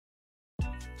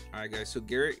Alright guys, so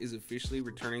Garrett is officially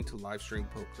returning to live stream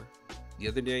poker. The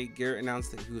other day, Garrett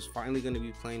announced that he was finally going to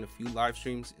be playing a few live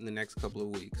streams in the next couple of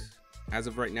weeks. As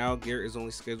of right now, Garrett is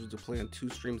only scheduled to play on 2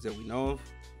 streams that we know of,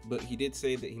 but he did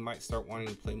say that he might start wanting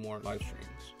to play more live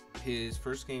streams. His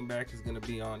first game back is going to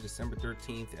be on December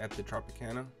 13th at the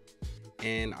Tropicana,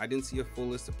 and I didn't see a full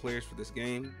list of players for this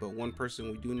game, but one person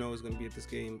we do know is going to be at this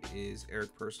game is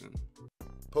Eric Person.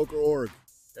 Poker.org.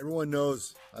 Everyone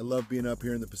knows I love being up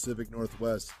here in the Pacific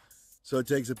Northwest, so it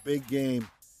takes a big game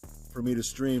for me to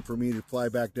stream, for me to fly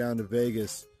back down to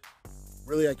Vegas.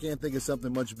 Really, I can't think of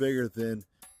something much bigger than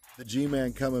the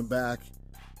G-Man coming back,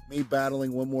 me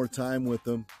battling one more time with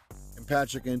them, and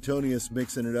Patrick Antonius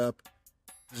mixing it up.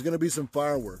 There's going to be some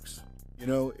fireworks. You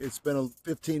know, it's been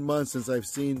 15 months since I've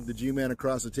seen the G-Man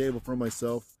across the table from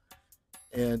myself,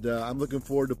 and I'm looking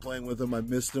forward to playing with him. I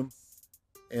missed him,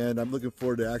 and I'm looking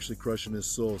forward to actually crushing his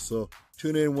soul. So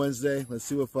tune in Wednesday. Let's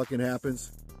see what fucking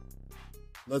happens.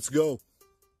 Let's go.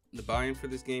 The buy-in for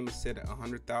this game is set at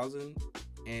 100,000,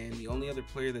 and the only other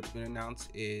player that's been announced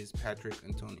is Patrick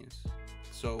Antonius.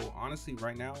 So honestly,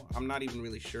 right now, I'm not even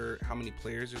really sure how many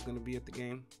players there's going to be at the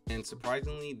game. And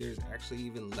surprisingly, there's actually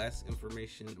even less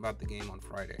information about the game on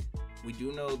Friday. We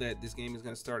do know that this game is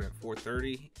going to start at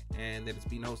 4:30 and that it's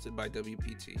being hosted by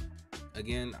WPT.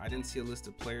 Again, I didn't see a list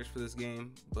of players for this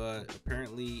game, but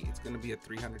apparently it's going to be a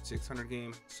 300-600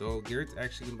 game. So Garrett's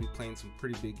actually going to be playing some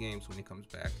pretty big games when he comes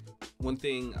back. One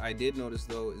thing I did notice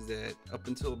though is that up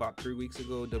until about 3 weeks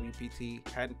ago, WPT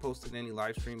hadn't posted any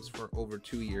live streams for over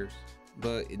 2 years.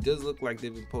 But it does look like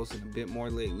they've been posting a bit more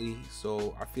lately,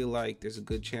 so I feel like there's a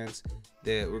good chance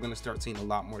that we're going to start seeing a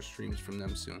lot more streams from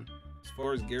them soon. As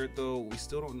far as Garrett though, we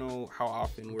still don't know how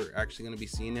often we're actually going to be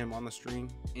seeing him on the stream.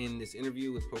 In this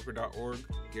interview with Poker.org,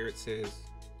 Garrett says,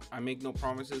 "I make no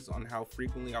promises on how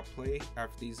frequently I'll play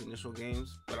after these initial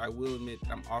games, but I will admit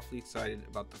that I'm awfully excited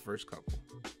about the first couple."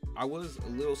 I was a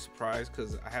little surprised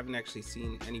because I haven't actually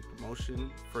seen any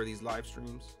promotion for these live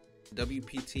streams.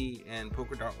 WPT and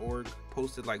Poker.org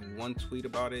posted like one tweet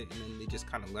about it and then they just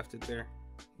kind of left it there.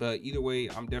 But either way,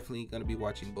 I'm definitely going to be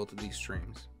watching both of these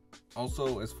streams.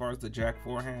 Also, as far as the Jack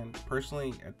forehand,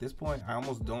 personally at this point I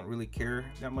almost don't really care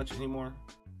that much anymore.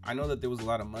 I know that there was a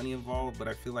lot of money involved, but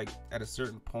I feel like at a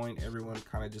certain point everyone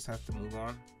kind of just has to move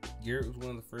on. Garrett was one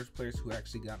of the first players who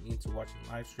actually got me into watching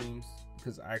live streams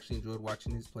because I actually enjoyed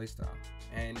watching his playstyle.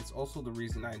 And it's also the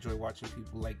reason I enjoy watching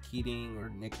people like Keating or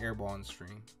Nik Airball on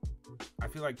stream. I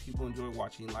feel like people enjoy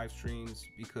watching live streams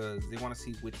because they want to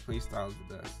see which playstyle is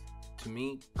the best. To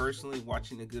me, personally,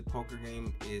 watching a good poker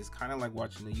game is kind of like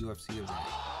watching a UFC event,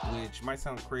 which might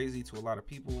sound crazy to a lot of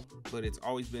people, but it's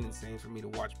always been insane for me to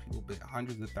watch people bet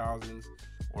hundreds of thousands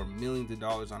or millions of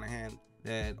dollars on a hand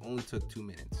that only took 2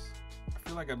 minutes. I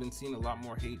feel like I've been seeing a lot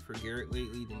more hate for Garrett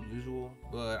lately than usual,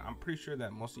 but I'm pretty sure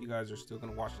that most of you guys are still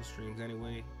going to watch the streams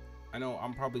anyway. I know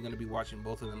I'm probably going to be watching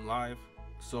both of them live,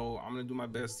 so I'm going to do my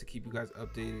best to keep you guys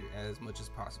updated as much as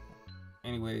possible.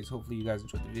 Anyways, hopefully you guys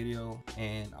enjoyed the video,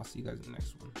 and I'll see you guys in the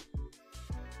next one.